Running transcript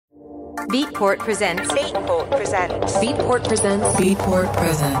Beatport presents. Beatport presents. Beatport presents. Beatport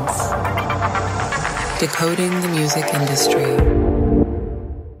presents. Decoding the music industry.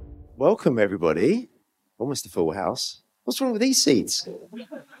 Welcome, everybody. Almost a full house. What's wrong with these seats?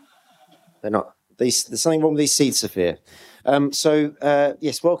 They're not. There's something wrong with these seats, Sophia.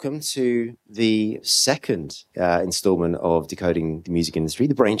 Yes, welcome to the second instalment of Decoding the Music Industry,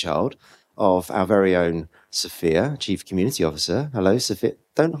 the brainchild of our very own Sophia, Chief Community Officer. Hello, Sophia.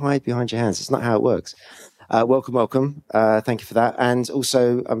 Don't hide behind your hands. It's not how it works. Welcome. Thank you for that. And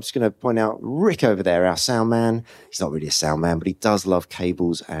also, I'm just going to point out Rick over there, our sound man. He's not really a sound man, but he does love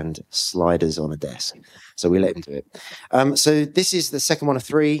cables and sliders on a desk. So we let him do it. So this is the second one of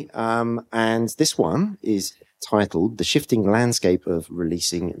three. And this one is titled The Shifting Landscape of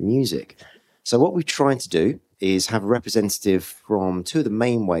Releasing Music. So what we're trying to do is have a representative from two of the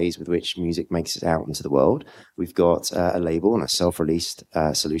main ways with which music makes it out into the world. We've got a label and a self-released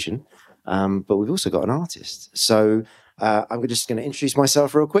solution, but we've also got an artist. So I'm just going to introduce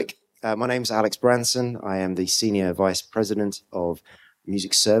myself real quick. My name's Alex Branson. I am the Senior Vice President of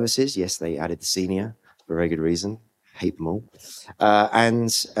Music Services. Yes, they added the senior for a very good reason. Hate them all.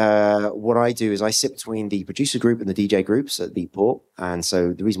 What I do is I sit between the producer group and the DJ groups at Beatport. And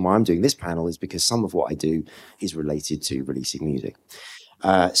so the reason why I'm doing this panel is because some of what I do is related to releasing music.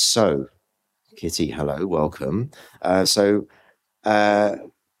 So, Kitty, hello, welcome.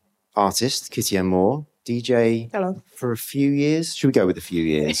 Artist, Kitty M. Moore, DJ Hello. For a few years. Should we go with a few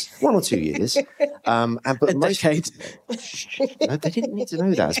years? 1 or 2 years. But most decade. No, they didn't need to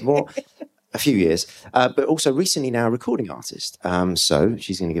know that. It's more a few years, but also recently now a recording artist. So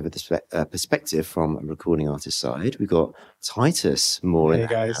she's going to give a perspective from a recording artist side. We've got Titus Moore in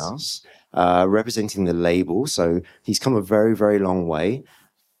the house, representing the label. So he's come a very, very long way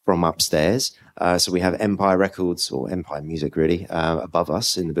from upstairs. So we have Empire Records, or Empire Music really, above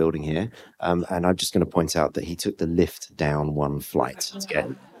us in the building here. And I'm just going to point out that he took the lift down one flight to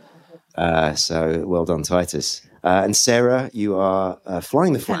get. So well done, Titus. And Sarah, you are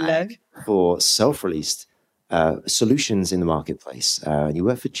flying the flag for self-released solutions in the marketplace. You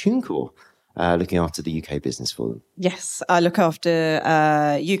work for TuneCore, looking after the UK business for them. Yes, I look after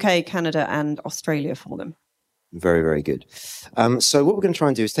UK, Canada and Australia for them. Very, very good. So what we're going to try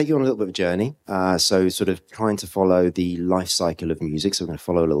and do is take you on a little bit of a journey. So sort of trying to follow the life cycle of music. So we're going to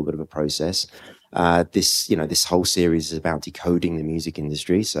follow a little bit of a process. This whole series is about decoding the music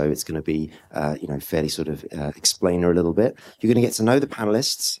industry. So it's going to be, fairly sort of explainer a little bit. You're going to get to know the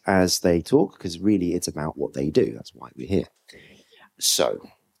panelists as they talk, because really it's about what they do. That's why we're here. So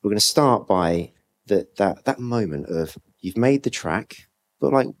we're going to start by that moment of you've made the track,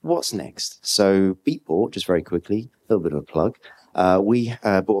 but like, what's next? So Beatport, just very quickly, a little bit of a plug. We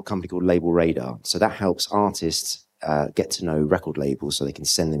bought a company called Label Radar. So that helps artists get to know record labels so they can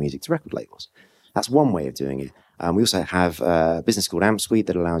send their music to record labels. That's one way of doing it. We also have a business called Amp Suite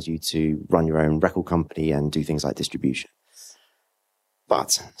that allows you to run your own record company and do things like distribution.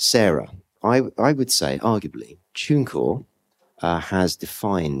 But Sarah, I would say, arguably, TuneCore has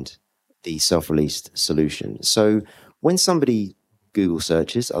defined the self-released solution. So when somebody Google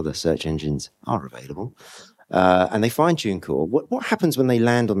searches, other search engines are available, and they find TuneCore, what happens when they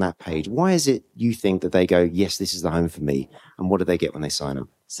land on that page? Why is it you think that they go, yes, this is the home for me? And what do they get when they sign up?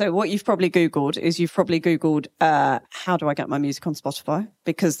 So what you've probably Googled is how do I get my music on Spotify?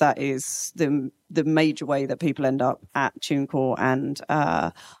 Because that is the major way that people end up at TuneCore, and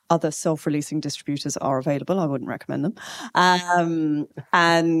other self-releasing distributors are available. I wouldn't recommend them.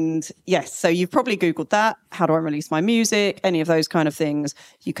 And yes, so you've probably Googled that. How do I release my music? Any of those kind of things.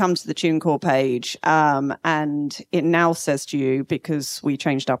 You come to the TuneCore page, and it now says to you, because we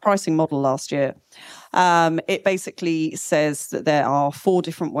changed our pricing model last year, it basically says that there are 4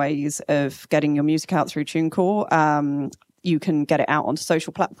 different ways of getting your music out through TuneCore. You can get it out onto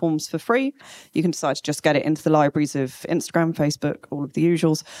social platforms for free. You can decide to just get it into the libraries of Instagram, Facebook, all of the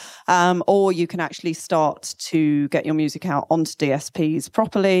usuals. Or you can actually start to get your music out onto DSPs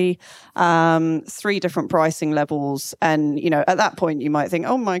properly. 3 different pricing levels. And, at that point, you might think,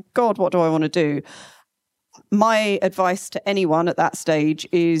 oh my God, what do I want to do? My advice to anyone at that stage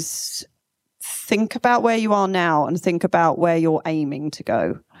is think about where you are now and think about where you're aiming to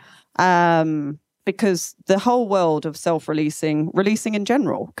go. Because the whole world of releasing in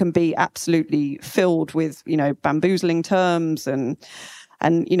general can be absolutely filled with, bamboozling terms and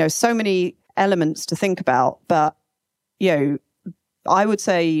so many elements to think about. But, I would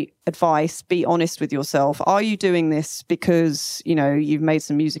say advice, be honest with yourself. Are you doing this because, you've made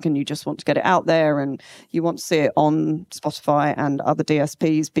some music and you just want to get it out there and you want to see it on Spotify and other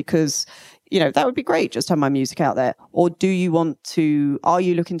DSPs because, that would be great just to have my music out there? Or are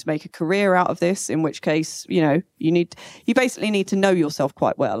you looking to make a career out of this? In which case, you basically need to know yourself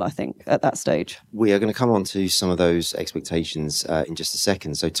quite well, I think, at that stage. We are going to come on to some of those expectations in just a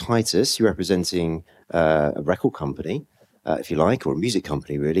second. So Titus, you're representing a record company, if you like, or a music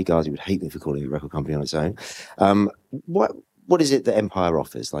company, really. Guys, you would hate me for calling it a record company on its own. What is it that Empire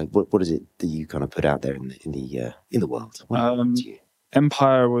offers? Like, what is it that you kind of put out there in the world?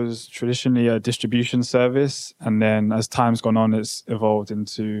 Empire was traditionally a distribution service, and then as time's gone on, it's evolved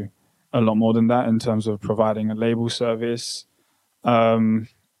into a lot more than that in terms of providing a label service with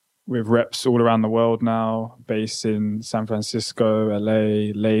reps all around the world now, based in San Francisco,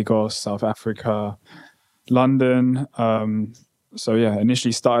 LA, Lagos, South Africa, London. So yeah,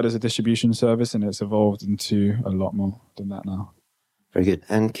 initially started as a distribution service and it's evolved into a lot more than that now. Very good.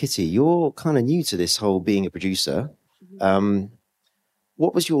 And Kitty, you're kind of new to this whole being a producer.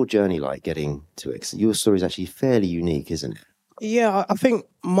 What was your journey like getting to it? 'Cause your story is actually fairly unique, isn't it? Yeah, I think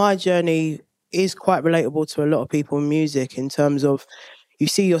my journey is quite relatable to a lot of people in music in terms of you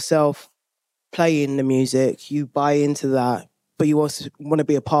see yourself playing the music, you buy into that, but you also want to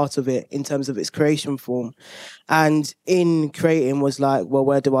be a part of it in terms of its creation form. And in creating was like, well,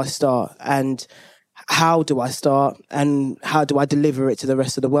 where do I start? And how do I start? And how do I deliver it to the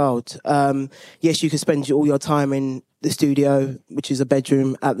rest of the world? Yes, you can spend all your time in the studio, which is a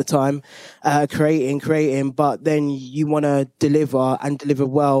bedroom at the time, creating, but then you want to deliver and deliver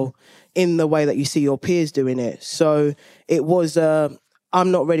well in the way that you see your peers doing it. So it was, I'm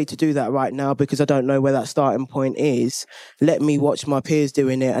not ready to do that right now because I don't know where that starting point is. Let me watch my peers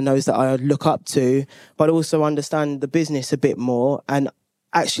doing it and those that I look up to, but also understand the business a bit more and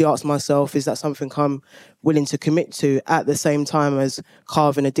actually ask myself, is that something I'm willing to commit to at the same time as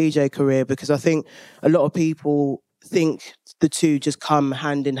carving a DJ career? Because I think a lot of people think the two just come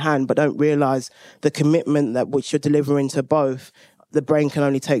hand in hand, but don't realise the commitment that which you're delivering to both. The brain can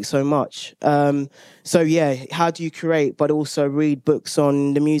only take so much. So yeah, how do you create, but also read books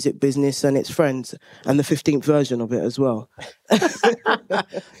on the music business and its friends and the 15th version of it as well?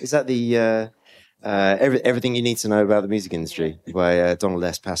 Is that the Everything You Need to Know About the Music Industry by Donald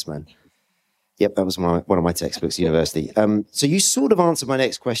S. Passman? Yep, that was one of my textbooks at university. So you sort of answered my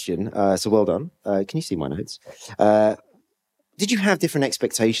next question, so well done. Can you see my notes? Did you have different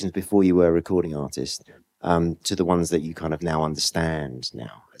expectations before you were a recording artist to the ones that you kind of now understand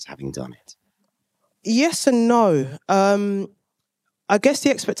now as having done it? Yes and no. I guess the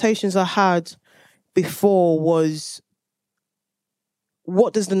expectations I had before was,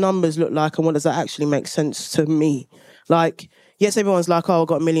 what does the numbers look like and what does that actually make sense to me? Like, yes, everyone's like, oh, I've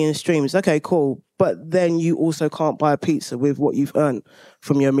got 1 million streams. Okay, cool. But then you also can't buy a pizza with what you've earned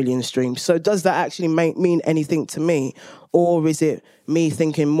from your 1 million streams. So does that actually mean anything to me? Or is it me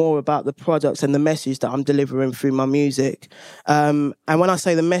thinking more about the products and the message that I'm delivering through my music? And when I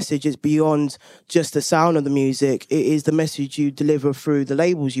say the message, it's beyond just the sound of the music. It is the message you deliver through the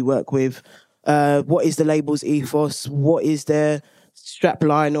labels you work with. What is the label's ethos? What is their strap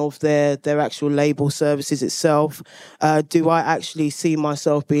line of their actual label services itself? Do I actually see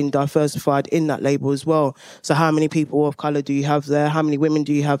myself being diversified in that label as well? So how many people of colour do you have there? How many women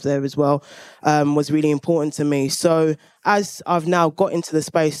do you have there as well? Was really important to me. So as I've now got into the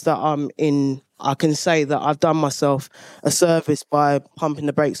space that I'm in, I can say that I've done myself a service by pumping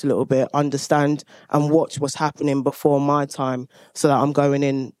the brakes a little bit, understand and watch what's happening before my time so that I'm going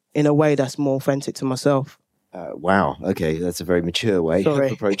in a way that's more authentic to myself. Wow. Okay. That's a very mature way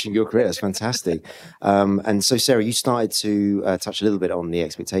of approaching your career. That's fantastic. And so, Sarah, you started to touch a little bit on the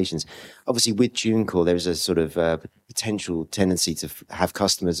expectations. Obviously, with TuneCore, there's a sort of potential tendency to have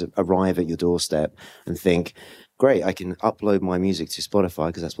customers arrive at your doorstep and think, great, I can upload my music to Spotify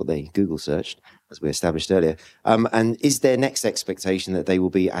because that's what they Google searched, as we established earlier. And is their next expectation that they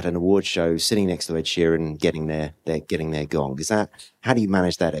will be at an award show, sitting next to Ed Sheeran, getting their gong? Is that, how do you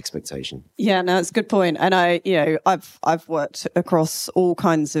manage that expectation? Yeah, no, it's a good point. And I've worked across all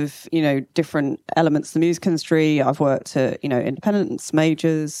kinds of, different elements of the music industry. I've worked at, independents,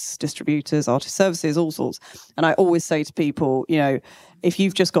 majors, distributors, artist services, all sorts. And I always say to people, if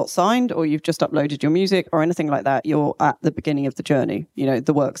you've just got signed or you've just uploaded your music or anything like that, you're at the beginning of the journey.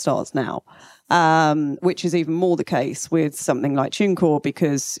 The work starts now. which is even more the case with something like TuneCore,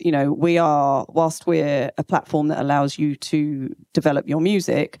 because, whilst we're a platform that allows you to develop your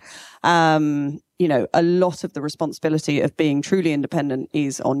music, a lot of the responsibility of being truly independent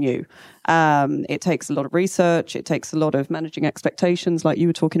is on you. It takes a lot of research. It takes a lot of managing expectations, like you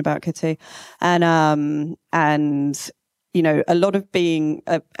were talking about, Kitty, and a lot of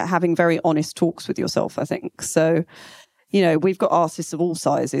having very honest talks with yourself, I think. So, we've got artists of all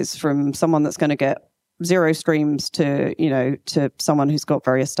sizes, from someone that's going to get 0 streams to someone who's got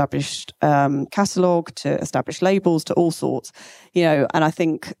very established catalogue, to established labels, to all sorts, and I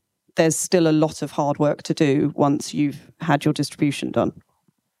think there's still a lot of hard work to do once you've had your distribution done.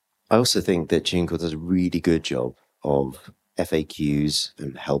 I also think that TuneCore does a really good job of FAQs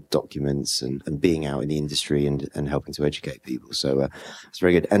and help documents and being out in the industry and helping to educate people. So it's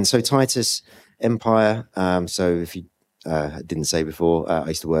very good. And so Titus Empire, so if you didn't say before, I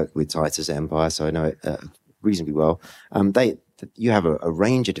used to work with Titus at Empire, so I know it reasonably well. You have a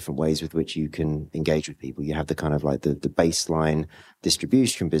range of different ways with which you can engage with people. You have the kind of like the baseline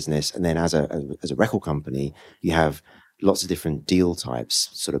distribution business, and then as a record company, you have lots of different deal types,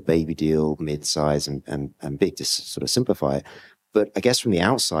 sort of baby deal, mid-size, and big, to sort of simplify it. But I guess from the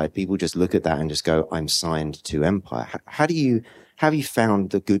outside, people just look at that and just go, "I'm signed to Empire." How have you found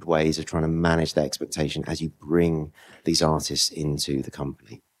the good ways of trying to manage that expectation as you bring these artists into the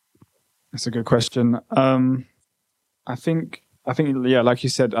company? That's a good question. I think, yeah, like you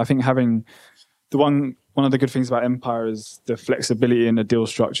said, I think having one of the good things about Empire is the flexibility in the deal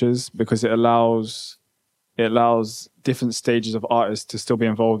structures, because it allows different stages of artists to still be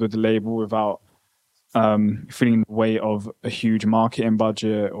involved with the label without feeling the weight of a huge marketing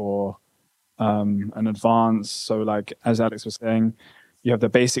budget or an advance. So, like as Alex was saying, you have the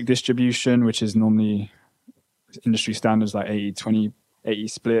basic distribution, which is normally industry standards like 80-20, 80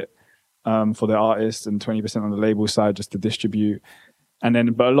 split for the artist and 20% on the label side just to distribute. And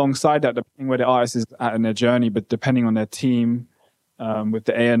then, but alongside that, depending where the artist is at in their journey, but depending on their team, with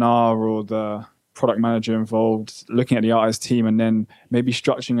the A&R or the product manager involved, looking at the artist team and then maybe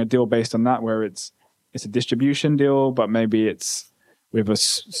structuring a deal based on that, where it's a distribution deal, but maybe it's with a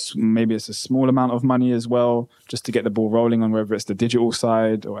small amount of money as well, just to get the ball rolling on whether it's the digital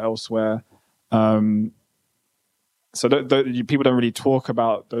side or elsewhere. So people don't really talk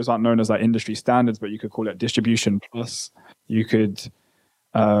about, those aren't known as like industry standards, but you could call it distribution plus. You could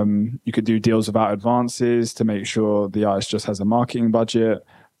do deals without advances to make sure the artist just has a marketing budget.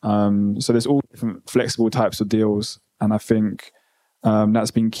 So there's all different flexible types of deals, and I think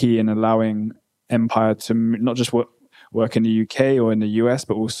that's been key in allowing Empire to not just work in the UK or in the US,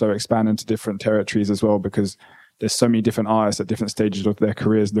 but also expand into different territories as well, because there's so many different artists at different stages of their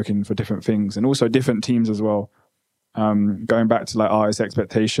careers looking for different things, and also different teams as well. Going back to like artist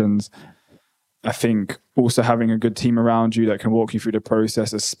expectations, I think also having a good team around you that can walk you through the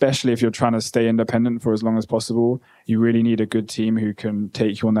process, especially if you're trying to stay independent for as long as possible, you really need a good team who can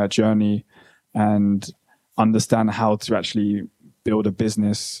take you on that journey and understand how to actually build a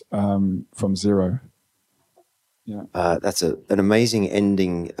business from zero. Yeah, that's an amazing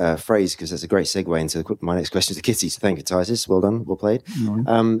ending phrase, because that's a great segue into my next question to Kitty. So thank you, Titus. Well done. Well played.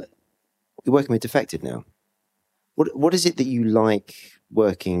 No. You're working with Defected now. What is it that you like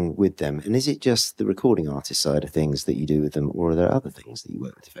working with them? And is it just the recording artist side of things that you do with them, or are there other things that you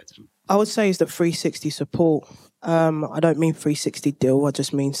work with Defected on? I would say it's the 360 support. I don't mean 360 deal, I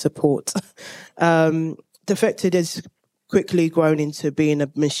just mean support. Defected has quickly grown into being a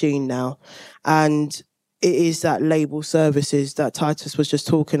machine now, and it is that label services that Titus was just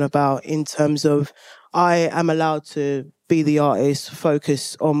talking about, in terms of I am allowed to be the artist,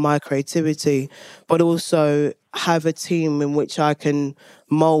 focus on my creativity, but also have a team in which I can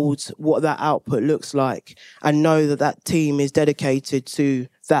mold what that output looks like, and know that that team is dedicated to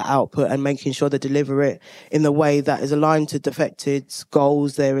that output and making sure they deliver it in the way that is aligned to Defected's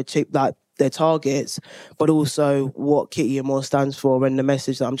goals, their targets, but also what Kitty and More stands for and the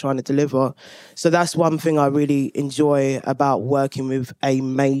message that I'm trying to deliver. So that's one thing I really enjoy about working with a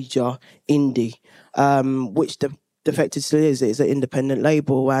major indie, which Defected still is. It's an independent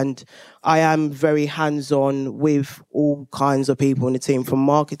label, and I am very hands-on with all kinds of people in the team, from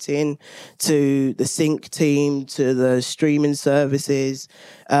marketing to the sync team to the streaming services,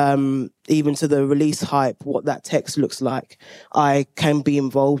 even to the release hype, what that text looks like. I can be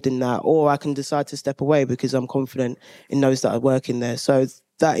involved in that, or I can decide to step away because I'm confident in those that are working there. So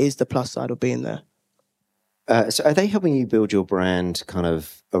that is the plus side of being there. So are they helping you build your brand kind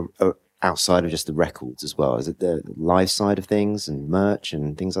of outside of just the records as well? Is it the live side of things and merch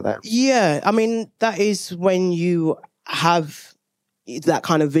and things like that? Yeah, I mean, that is when you have, that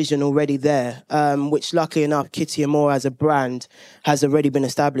kind of vision already there, which luckily enough, Kitty and More as a brand has already been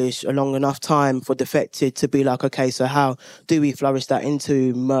established a long enough time for Defected to be like, okay, so how do we flourish that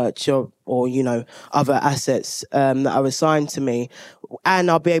into merch or you know, other assets that are assigned to me?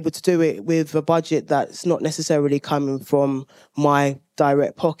 And I'll be able to do it with a budget that's not necessarily coming from my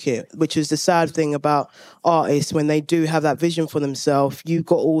direct pocket, which is the sad thing about artists. When they do have that vision for themselves, you've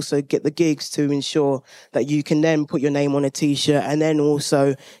got to also get the gigs to ensure that you can then put your name on a t-shirt and then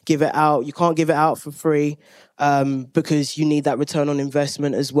also give it out. You can't give it out for free because you need that return on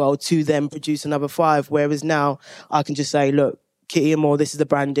investment as well to then produce another 5. Whereas now I can just say, look, Kitty and More, this is the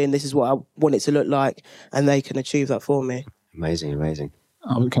branding, this is what I want it to look like, and they can achieve that for me. Amazing.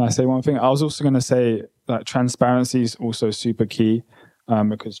 Can I say one thing? I was also going to say that transparency is also super key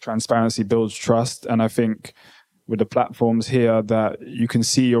because transparency builds trust. And I think with the platforms here that you can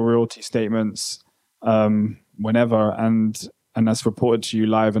see your royalty statements whenever and that's reported to you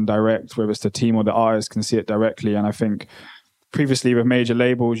live and direct, whether it's the team or the artist can see it directly. And I think previously with major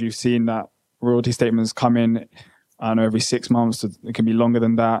labels, you've seen that royalty statements come in, I don't know, every 6 months. It can be longer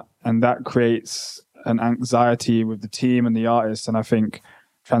than that. And that creates an anxiety with the team and the artists. And I think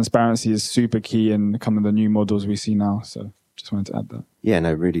transparency is super key in kind of the new models we see now. So just wanted to add that. Yeah,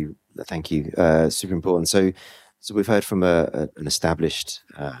 no, really, thank you. Super important. So we've heard from an established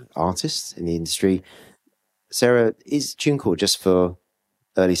artist in the industry. Sarah, is TuneCore just for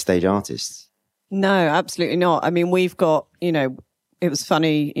early stage artists? No, absolutely not. I mean, we've got, you know, it was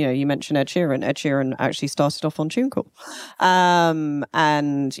funny, you know, you mentioned Ed Sheeran. Ed Sheeran actually started off on TuneCore.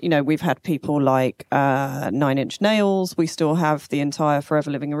 And, you know, we've had people like 9 Inch Nails. We still have the entire Forever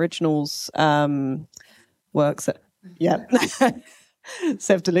Living Originals works. Yeah.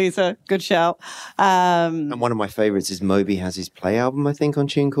 Seb DeLisa, good shout. And one of my favourites is Moby has his Play album, I think, on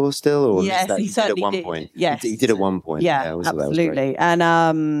TuneCore still. Or yes, he certainly did at one did. point. Yes, he did at one point. Yeah, absolutely.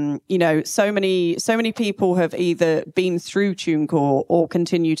 And you know, so many people have either been through TuneCore or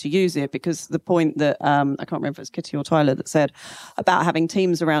continue to use it because the point that I can't remember if it's Kitty or Tyler that said about having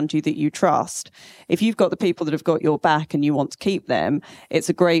teams around you that you trust. If you've got the people that have got your back and you want to keep them, it's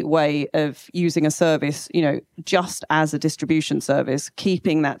a great way of using a service, you know, just as a distribution service,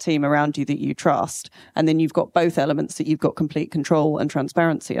 keeping that team around you that you trust. And then you've got both elements that you've got complete control and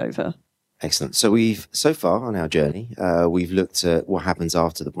transparency over. Excellent. So so far on our journey, we've looked at what happens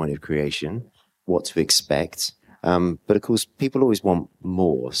after the point of creation, what to expect. But of course, people always want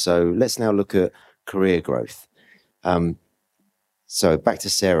more. So let's now look at career growth. So back to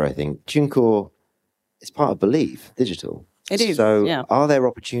Sarah, I think. TuneCore is part of Believe Digital. It is, So yeah. Are there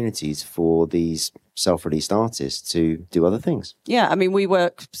opportunities for these self-released artists to do other things? Yeah, I mean, we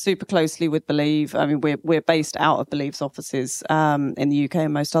work super closely with Believe. I mean, we're based out of Believe's offices in the UK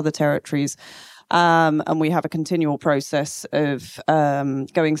and most other territories. And we have a continual process of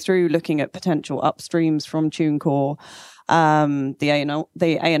going through, looking at potential upstreams from TuneCore.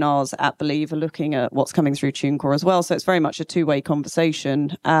 The A&Rs at Believe are looking at what's coming through TuneCore as well. So it's very much a two-way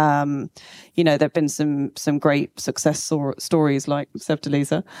conversation. You know, there've been some great success stories like Seb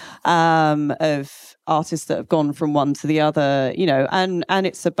DeLisa, of artists that have gone from one to the other, you know, and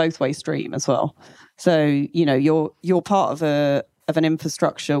it's a both-way stream as well. So, you know, you're part of an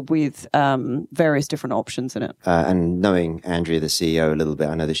infrastructure with various different options in it. And knowing Andrea, the CEO, a little bit,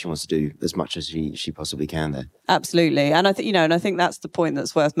 I know that she wants to do as much as she possibly can there. Absolutely. And I think, you know, and I think that's the point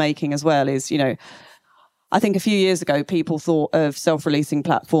that's worth making as well is, you know, I think a few years ago, people thought of self-releasing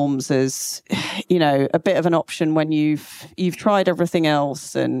platforms as, you know, a bit of an option when you've tried everything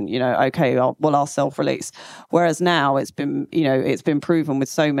else and, you know, okay, I'll self-release. Whereas now it's been proven with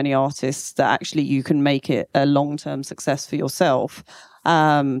so many artists that actually you can make it a long-term success for yourself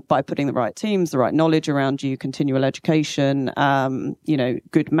by putting the right teams, the right knowledge around you, continual education, you know,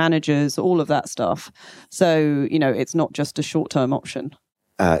 good managers, all of that stuff. So, you know, it's not just a short-term option.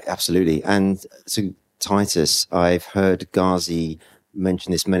 Absolutely. And so Titus, I've heard Ghazi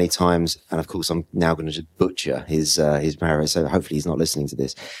mention this many times, and of course I'm now going to just butcher his marriage, so hopefully he's not listening to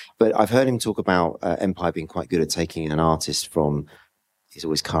this. But I've heard him talk about Empire being quite good at taking an artist from, he's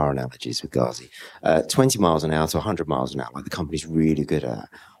always car analogies with Ghazi, 20 miles an hour to 100 miles an hour. Like the company's really good at that.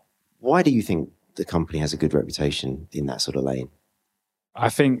 Why do you think the company has a good reputation in that sort of lane? I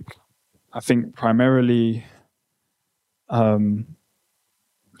think primarily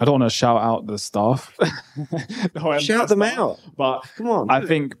I don't want to shout out the staff. Shout them out. But come on. I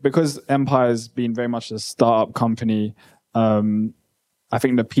think because Empire's been very much a startup company, I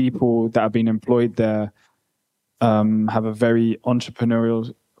think the people that have been employed there have a very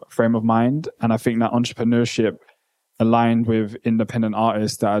entrepreneurial frame of mind. And I think that entrepreneurship aligned with independent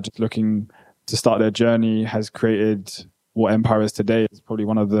artists that are just looking to start their journey has created what Empire is today. It's probably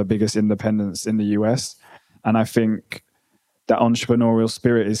one of the biggest independents in the US. And I think that entrepreneurial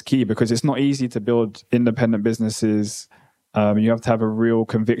spirit is key because it's not easy to build independent businesses. You have to have a real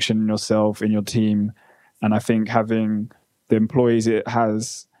conviction in yourself, in your team. And I think having the employees it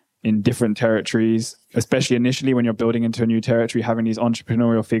has in different territories, especially initially when you're building into a new territory, having these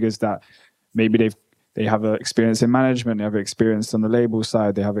entrepreneurial figures that maybe they have experience in management, they have experience on the label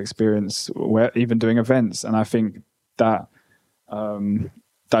side, they have experience even doing events. And I think that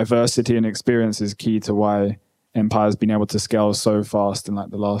diversity and experience is key to why Empire's been able to scale so fast in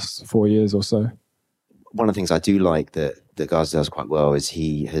like the last 4 years or so. One of the things I do like that Gaz does quite well is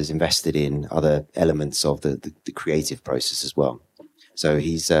he has invested in other elements of the creative process as well. So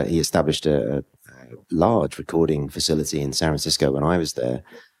he established a large recording facility in San Francisco when I was there.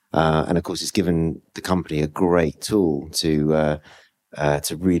 And of course, it's given the company a great tool to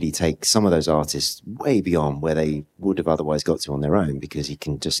really take some of those artists way beyond where they would have otherwise got to on their own, because he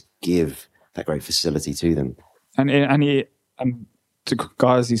can just give that great facility to them. And to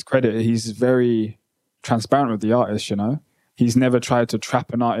Gaz's credit, he's very transparent with the artist, you know. He's never tried to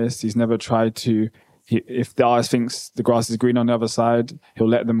trap an artist. He's never tried to... if the artist thinks the grass is green on the other side, he'll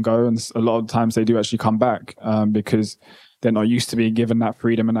let them go. And a lot of times they do actually come back because they're not used to being given that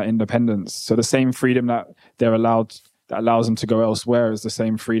freedom and that independence. So the same freedom that they're allowed, that allows them to go elsewhere, is the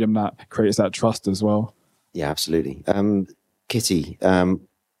same freedom that creates that trust as well. Yeah, absolutely. Kitty,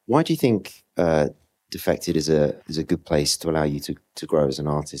 why do you think Defected is a good place to allow you to grow as an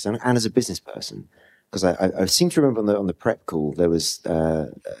artist and as a business person? Because I seem to remember on the prep call, there was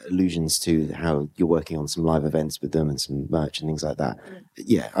allusions to how you're working on some live events with them and some merch and things like that.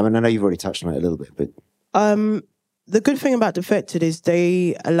 Yeah, I mean, I know you've already touched on it a little bit, but... The good thing about Defected is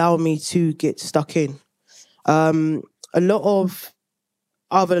they allow me to get stuck in. A lot of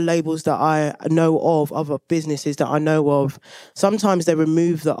other labels that I know of, other businesses that I know of, sometimes they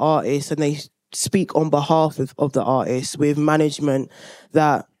remove the artist and they speak on behalf of the artist with management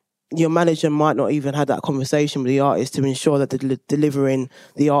that your manager might not even have that conversation with the artist to ensure that they're delivering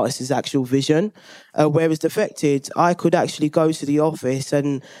the artist's actual vision. Whereas Defected, I could actually go to the office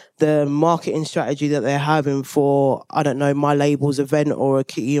and the marketing strategy that they're having for, I don't know, my label's event or a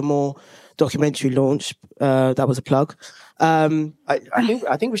Kitty Amore documentary launch, that was a plug. I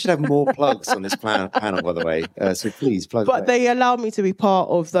think we should have more plugs on this panel, by the way. So please plug. But they allow me to be part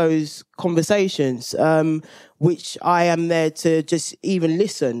of those conversations, which I am there to just even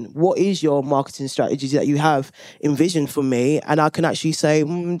listen. What is your marketing strategies that you have envisioned for me? And I can actually say,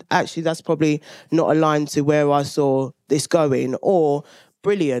 actually, that's probably not aligned to where I saw this going. Or,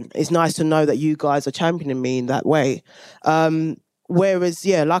 brilliant, it's nice to know that you guys are championing me in that way. Whereas,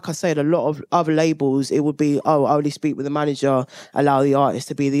 yeah, like I said, a lot of other labels, it would be, I only speak with the manager, allow the artist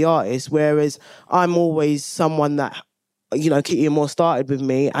to be the artist. Whereas I'm always someone that, you know, Kitty Amore started with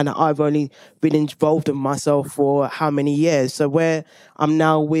me and I've only been involved in myself for how many years. So where I'm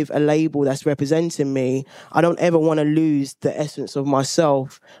now with a label that's representing me, I don't ever want to lose the essence of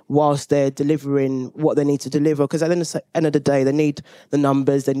myself whilst they're delivering what they need to deliver. Because at the end of the day, they need the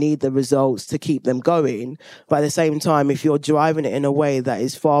numbers, they need the results to keep them going. But at the same time, if you're driving it in a way that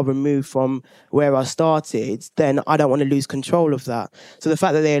is far removed from where I started, then I don't want to lose control of that. So the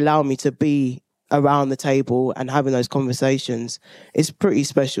fact that they allow me to be around the table and having those conversations is pretty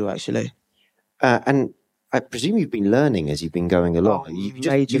special, actually. And I presume you've been learning as you've been going along. Oh,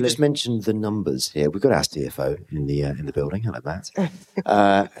 you just mentioned the numbers here. We've got our CFO in the building. Hello, Matt.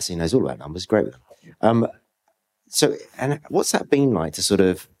 So he knows all about numbers. Great with them. So, and what's that been like to sort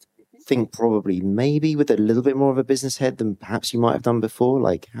of think probably maybe with a little bit more of a business head than perhaps you might have done before?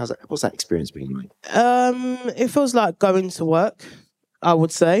 Like, what's that experience been like? It feels like going to work, I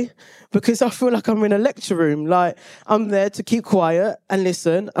would say, because I feel like I'm in a lecture room. Like, I'm there to keep quiet and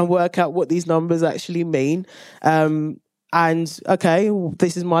listen and work out what these numbers actually mean. And, okay,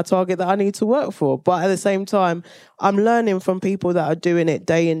 this is my target that I need to work for. But at the same time, I'm learning from people that are doing it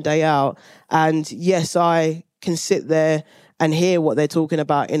day in, day out. And yes, I can sit there and hear what they're talking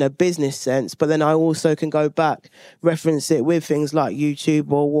about in a business sense, but then I also can go back, reference it with things like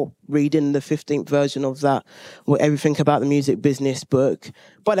YouTube or reading the 15th version of that, or Everything About the Music Business book.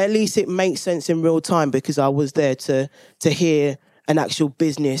 But at least it makes sense in real time because I was there to hear an actual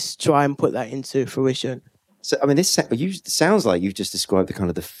business try and put that into fruition. So, I mean, this sounds like you've just described the kind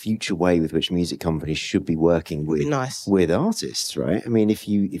of the future way with which music companies should be working with artists, right? I mean, if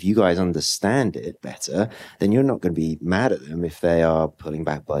you guys understand it better, then you're not going to be mad at them if they are pulling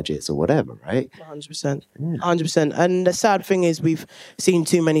back budgets or whatever, right? 100%. 100%. And the sad thing is we've seen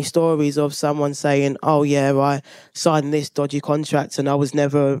too many stories of someone saying, oh, yeah, I signed this dodgy contract and I was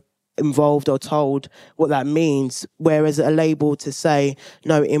never involved or told what that means. Whereas a label to say,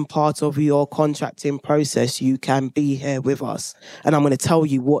 no, in part of your contracting process, you can be here with us. And I'm going to tell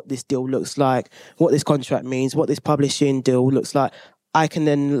you what this deal looks like, what this contract means, what this publishing deal looks like. I can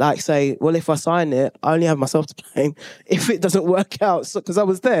then say, well, if I sign it, I only have myself to blame if it doesn't work out because I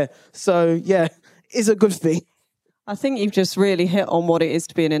was there. So yeah, it's a good thing. I think you've just really hit on what it is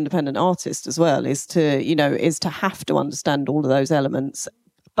to be an independent artist as well, is to have to understand all of those elements,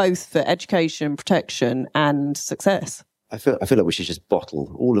 both for education, protection and success. I feel like we should just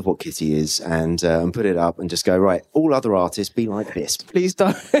bottle all of what Kitty is and put it up and just go, right, all other artists be like this. Please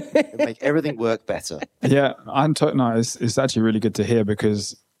don't. Make everything work better. Yeah, it's actually really good to hear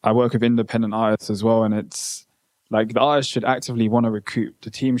because I work with independent artists as well, and it's like the artists should actively want to recoup. The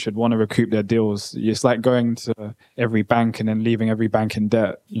team should want to recoup their deals. It's like going to every bank and then leaving every bank in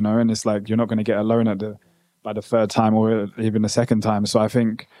debt, and it's like you're not going to get a loan by the third time or even the second time. So I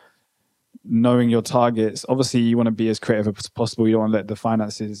think knowing your targets, obviously you want to be as creative as possible. You don't want to let the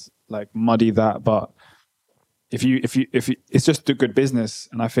finances muddy that. But if you it's just a good business.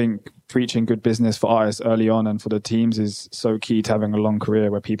 And I think preaching good business for artists early on and for the teams is so key to having a long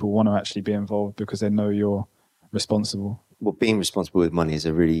career where people want to actually be involved because they know you're responsible. Well, being responsible with money is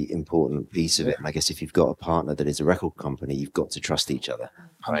a really important piece of it. And I guess if you've got a partner that is a record company, you've got to trust each other.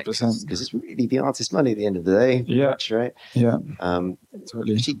 100%. Because it's really the artist's money at the end of the day. Yeah. Much, right? Yeah.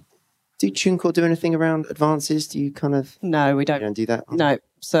 Totally. Actually, do TuneCore do anything around advances? Do you kind of... No, we don't. You don't do that? No.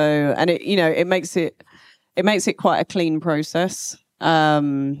 So, and it makes it quite a clean process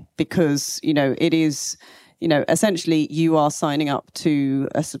because, it is... essentially you are signing up to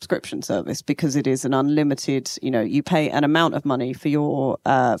a subscription service because it is an unlimited, you pay an amount of money for your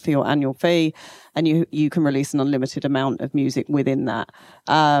annual fee and you can release an unlimited amount of music within that.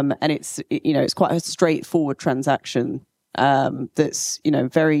 And it's quite a straightforward transaction that's,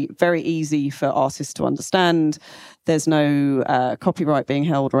 very, very easy for artists to understand. There's no copyright being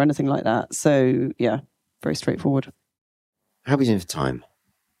held or anything like that. So yeah, very straightforward. How are we doing for time?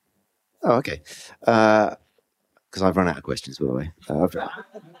 Oh, okay. Because I've run out of questions, by the way.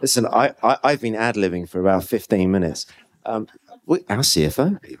 Listen, I've been ad-libbing for about 15 minutes. Our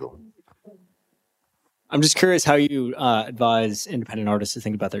CFO, people. I'm just curious how you advise independent artists to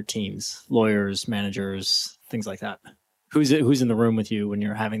think about their teams, lawyers, managers, things like that. Who's in the room with you when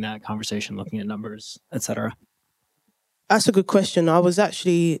you're having that conversation, looking at numbers, etc.? That's a good question. I was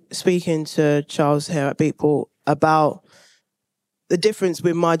actually speaking to Charles here at Beatport about the difference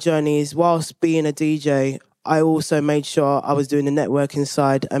with my journey is whilst being a DJ, I also made sure I was doing the networking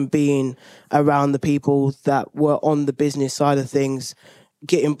side and being around the people that were on the business side of things,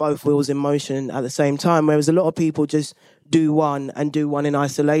 getting both wheels in motion at the same time. Whereas a lot of people just do one in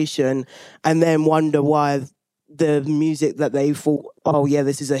isolation and then wonder why the music that they thought, oh yeah,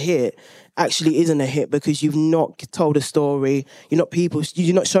 this is a hit, actually isn't a hit because you've not told a story. You're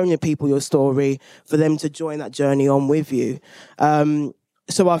not showing your people your story for them to join that journey on with you.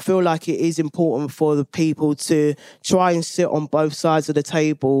 So I feel like it is important for the people to try and sit on both sides of the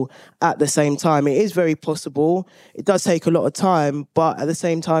table at the same time. It is very possible. It does take a lot of time, but at the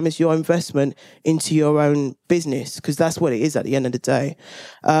same time, it's your investment into your own business because that's what it is at the end of the day.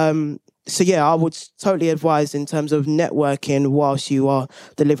 So yeah, I would totally advise in terms of networking whilst you are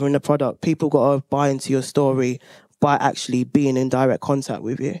delivering the product. People got to buy into your story by actually being in direct contact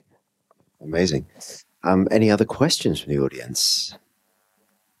with you. Amazing. Any other questions from the audience?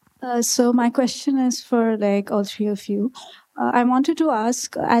 So my question is for all three of you. I wanted to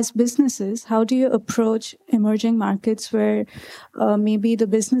ask, as businesses, how do you approach emerging markets where maybe the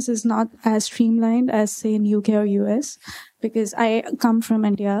business is not as streamlined as, say, in UK or US? Because I come from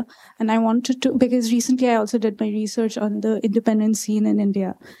India and I wanted to, because recently I also did my research on the independent scene in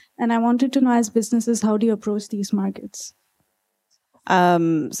India. And I wanted to know, as businesses, how do you approach these markets?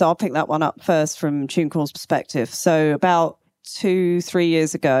 So I'll pick that one up first from TuneCore's perspective. So about 2-3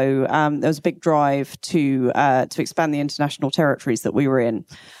 years ago, there was a big drive to expand the international territories that we were in.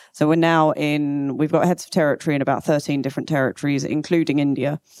 So we've got heads of territory in about 13 different territories, including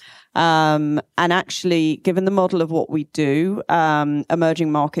India. And actually, given the model of what we do,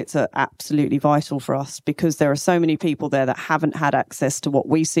 emerging markets are absolutely vital for us because there are so many people there that haven't had access to what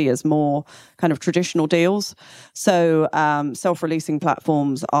we see as more kind of traditional deals. So self-releasing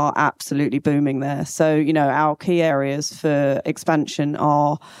platforms are absolutely booming there. So, our key areas for expansion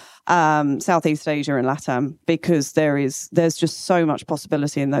are Southeast Asia and LATAM, because there's just so much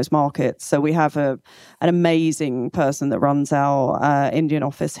possibility in those markets. So we have an amazing person that runs our Indian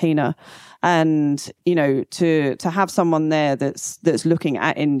office, Hina, and to have someone there that's looking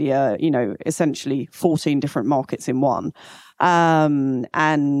at India, essentially 14 different markets in one.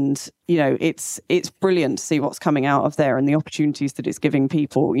 And it's brilliant to see what's coming out of there and the opportunities that it's giving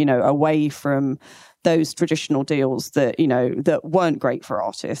people, away from those traditional deals that that weren't great for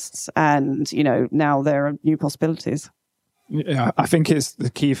artists, and now there are new possibilities. Yeah, I think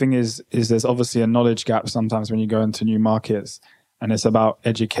the key thing is there's obviously a knowledge gap sometimes when you go into new markets, and it's about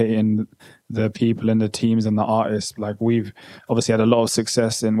educating the people and the teams and the artists. Like, we've obviously had a lot of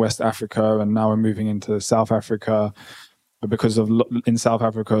success in West Africa, and now we're moving into South Africa. But because in South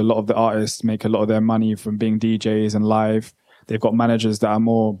Africa, a lot of the artists make a lot of their money from being DJs and live. They've got managers that are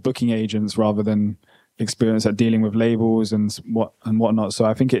more booking agents rather than experience at dealing with labels and whatnot. So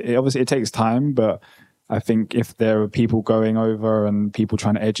I think it obviously takes time, but I think if there are people going over and people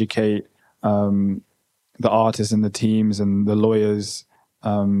trying to educate the artists and the teams and the lawyers,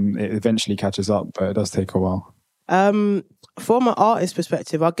 it eventually catches up, but it does take a while. From an artist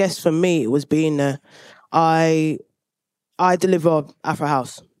perspective, I guess for me, it was being there. I deliver Afro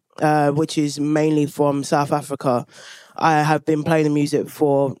House, which is mainly from South Africa. I have been playing the music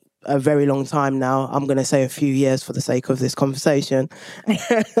for a very long time now. I'm going to say a few years for the sake of this conversation.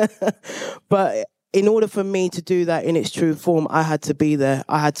 But in order for me to do that in its true form, I had to be there.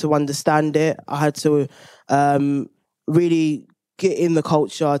 I had to understand it. I had to really get in the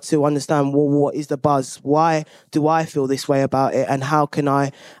culture to understand, well, what is the buzz? Why do I feel this way about it? And how can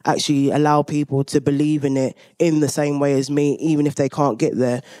I actually allow people to believe in it in the same way as me, even if they can't get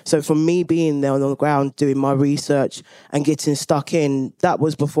there? So for me being there on the ground, doing my research and getting stuck in, that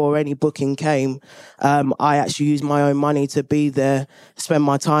was before any booking came. I actually used my own money to be there, spend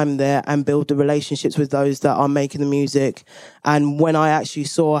my time there and build the relationships with those that are making the music. And when I actually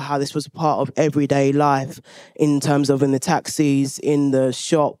saw how this was a part of everyday life, in terms of in the taxis, in the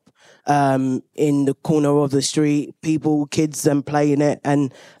shop, in the corner of the street, people, kids, and playing it.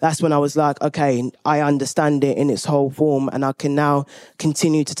 And that's when I was like, okay, I understand it in its whole form, and I can now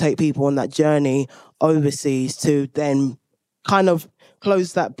continue to take people on that journey overseas to then kind of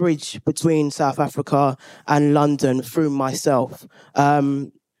close that bridge between South Africa and London through myself.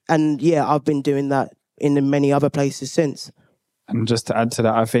 And yeah, I've been doing that in many other places since. And just to add to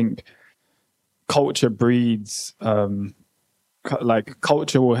that, I think culture breeds,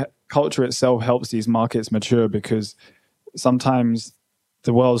 culture itself helps these markets mature, because sometimes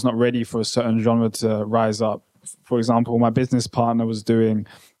the world's not ready for a certain genre to rise up. For example, my business partner was doing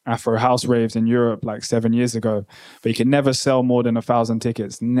Afro house raves in Europe like 7 years ago, but he could never sell more than 1,000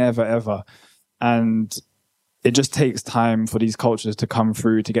 tickets, never, ever. And it just takes time for these cultures to come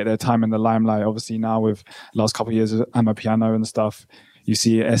through, to get their time in the limelight. Obviously now with the last couple of years of Amapiano and stuff, you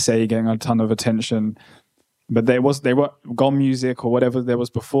see SA getting a ton of attention. But they were Gone Music or whatever there was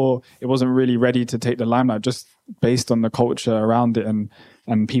before, it wasn't really ready to take the limelight, just based on the culture around it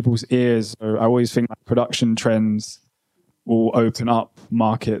and people's ears. So I always think like production trends will open up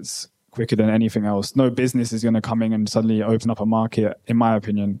markets quicker than anything else. No business is going to come in and suddenly open up a market, in my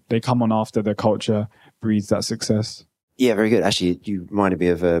opinion. They come on after the culture breeds that success. Yeah, very good. Actually, you reminded me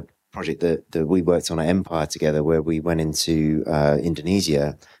of a project that we worked on at Empire together, where we went into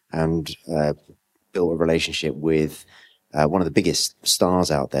Indonesia and built a relationship with one of the biggest stars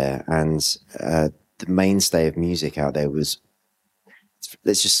out there. And the mainstay of music out there was,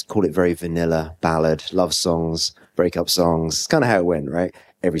 let's just call it very vanilla ballad, love songs, breakup songs. It's kind of how it went, right?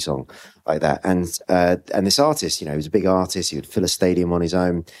 Every song like that. And this artist, he was a big artist. He would fill a stadium on his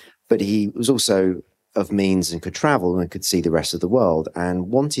own, but he was also of means and could travel and could see the rest of the world, and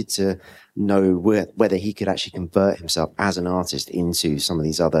wanted to know whether he could actually convert himself as an artist into some of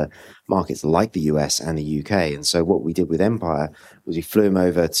these other markets like the US and the UK. And so what we did with Empire was we flew him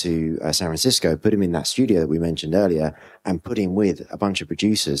over to San Francisco, put him in that studio that we mentioned earlier, and put him with a bunch of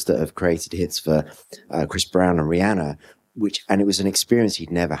producers that have created hits for Chris Brown and Rihanna, and it was an experience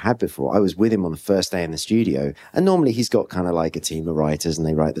he'd never had before. I was with him on the first day in the studio, and normally he's got kind of like a team of writers and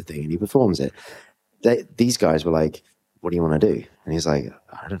they write the thing and he performs it. These guys were like, what do you want to do? And he's like,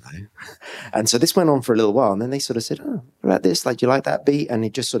 I don't know. And so this went on for a little while, and then they sort of said, oh, what about this? Like, do you like that beat? And he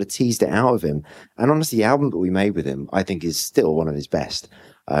just sort of teased it out of him. And honestly, the album that we made with him, I think, is still one of his best.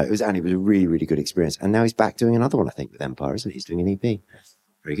 It was a really, really good experience. And now he's back doing another one, I think, with Empire, isn't he? He's doing an EP.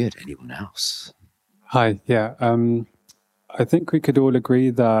 Very good. Anyone else? Hi, yeah. I think we could all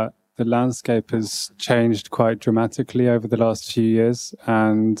agree that the landscape has changed quite dramatically over the last few years.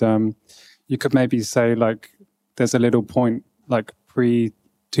 And you could maybe say, like, there's a little point, like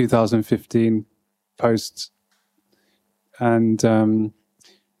 2015 post. And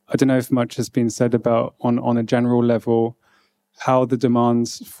I don't know if much has been said about, on a general level, how the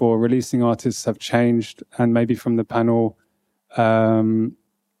demands for releasing artists have changed, and maybe from the panel,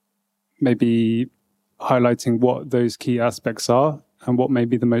 maybe highlighting what those key aspects are and what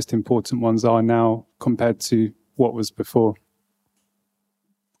maybe the most important ones are now compared to what was before.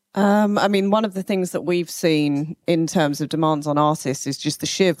 I mean, one of the things that we've seen in terms of demands on artists is just the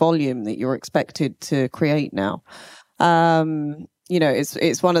sheer volume that you're expected to create now.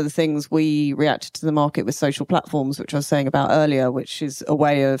 It's one of the things we reacted to the market with social platforms, which I was saying about earlier, which is a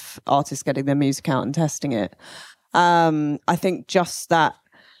way of artists getting their music out and testing it. I think just that,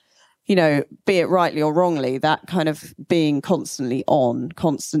 be it rightly or wrongly, that kind of being constantly on,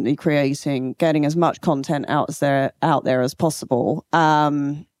 constantly creating, getting as much content out there as possible.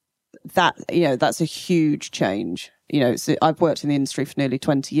 That's a huge change. I've worked in the industry for nearly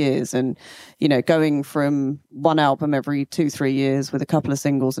 20 years, and, going from one album every 2-3 years with a couple of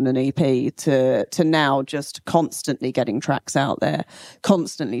singles and an EP to now just constantly getting tracks out there,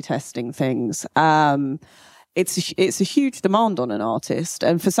 constantly testing things. It's a huge demand on an artist,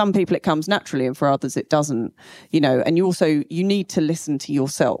 and for some people it comes naturally, and for others it doesn't. And you need to listen to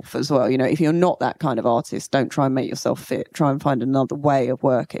yourself as well. If you're not that kind of artist, don't try and make yourself fit. Try and find another way of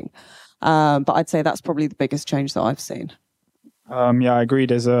working. But I'd say that's probably the biggest change that I've seen. I agree.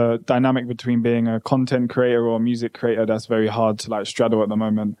 There's a dynamic between being a content creator or a music creator that's very hard to straddle at the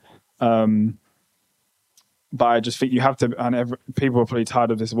moment. But I just think you have to, and people are probably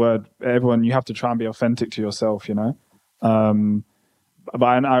tired of this word, you have to try and be authentic to yourself, But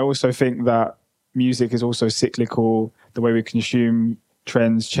I also think that music is also cyclical. The way we consume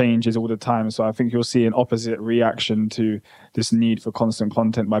trends changes all the time. So I think you'll see an opposite reaction to this need for constant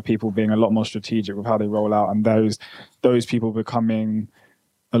content by people being a lot more strategic with how they roll out, and those people becoming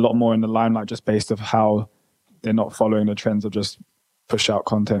a lot more in the limelight just based of how they're not following the trends of just push out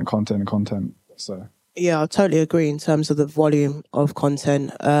content. So. Yeah, I totally agree in terms of the volume of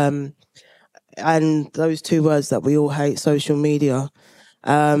content. And those two words that we all hate, social media.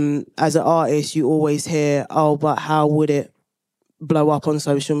 As an artist, you always hear, but how would it blow up on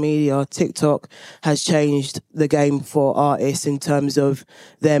social media? TikTok has changed the game for artists in terms of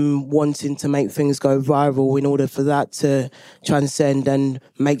them wanting to make things go viral in order for that to transcend and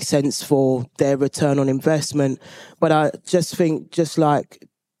make sense for their return on investment. But I just think, just like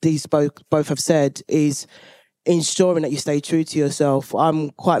these both have said, is ensuring that you stay true to yourself.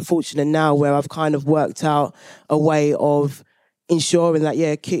 I'm quite fortunate now where I've kind of worked out a way of ensuring that,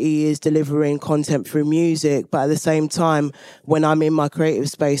 Kitty is delivering content through music, but at the same time, when I'm in my creative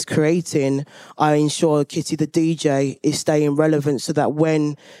space creating, I ensure Kitty the DJ is staying relevant so that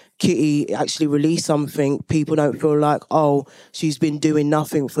when Kitty actually release something, people don't feel like, she's been doing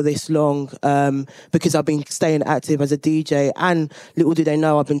nothing for this long, because I've been staying active as a DJ. And little do they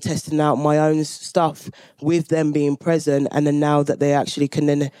know, I've been testing out my own stuff with them being present. And then now that they actually can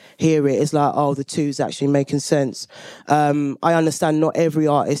then hear it, it's like, the two's actually making sense. I understand not every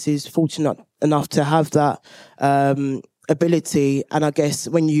artist is fortunate enough to have that ability. And I guess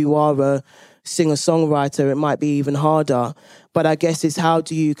when you are a singer-songwriter, it might be even harder. But I guess it's how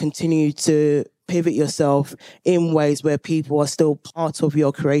do you continue to pivot yourself in ways where people are still part of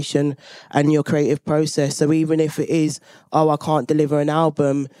your creation and your creative process. So even if it is, I can't deliver an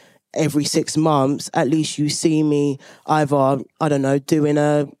album every 6 months, at least you see me either, doing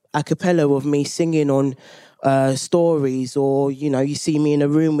a cappella of me singing on stories, or, you see me in a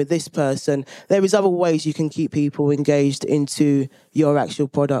room with this person. There is other ways you can keep people engaged into your actual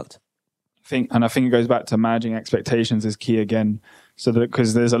product. I think it goes back to managing expectations is key again. So that,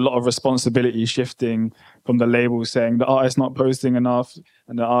 because there's a lot of responsibility shifting from the labels saying the artist's not posting enough,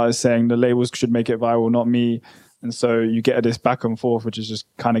 and the artist saying the labels should make it viral, not me. And so you get this back and forth, which is just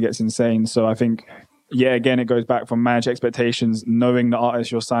kind of gets insane. So I think, again, it goes back from manage expectations, knowing the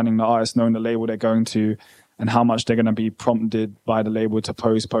artist you're signing, the artist knowing the label they're going to, and how much they're going to be prompted by the label to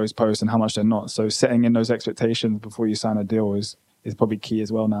post, and how much they're not. So setting in those expectations before you sign a deal is probably key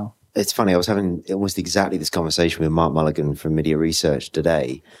as well now. It's funny, I was having almost exactly this conversation with Mark Mulligan from Media Research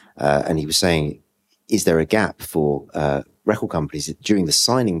today, and he was saying, is there a gap for record companies during the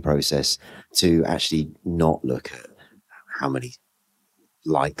signing process to actually not look at how many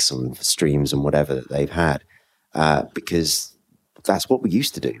likes and streams and whatever that they've had? Because that's what we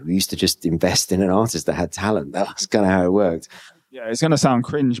used to do. We used to just invest in an artist that had talent. That was kind of how it worked. Yeah, it's going to sound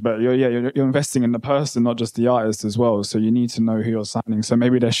cringe, but you're investing in the person, not just the artist as well. So you need to know who you're signing. So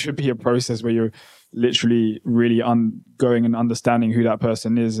maybe there should be a process where you're literally really going and understanding who that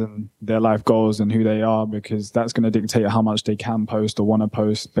person is and their life goals and who they are, because that's going to dictate how much they can post or want to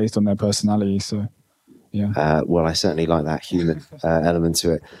post based on their personality. So, yeah. Well, I certainly like that human element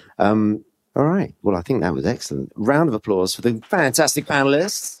to it. All right. Well, I think that was excellent. Round of applause for the fantastic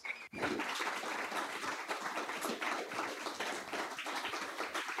panelists.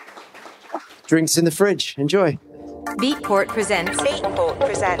 Drinks in the fridge. Enjoy. Beatport presents. Beatport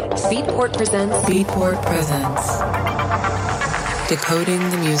presents. Beatport presents. Beatport presents. Decoding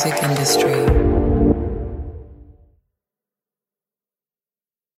the music industry.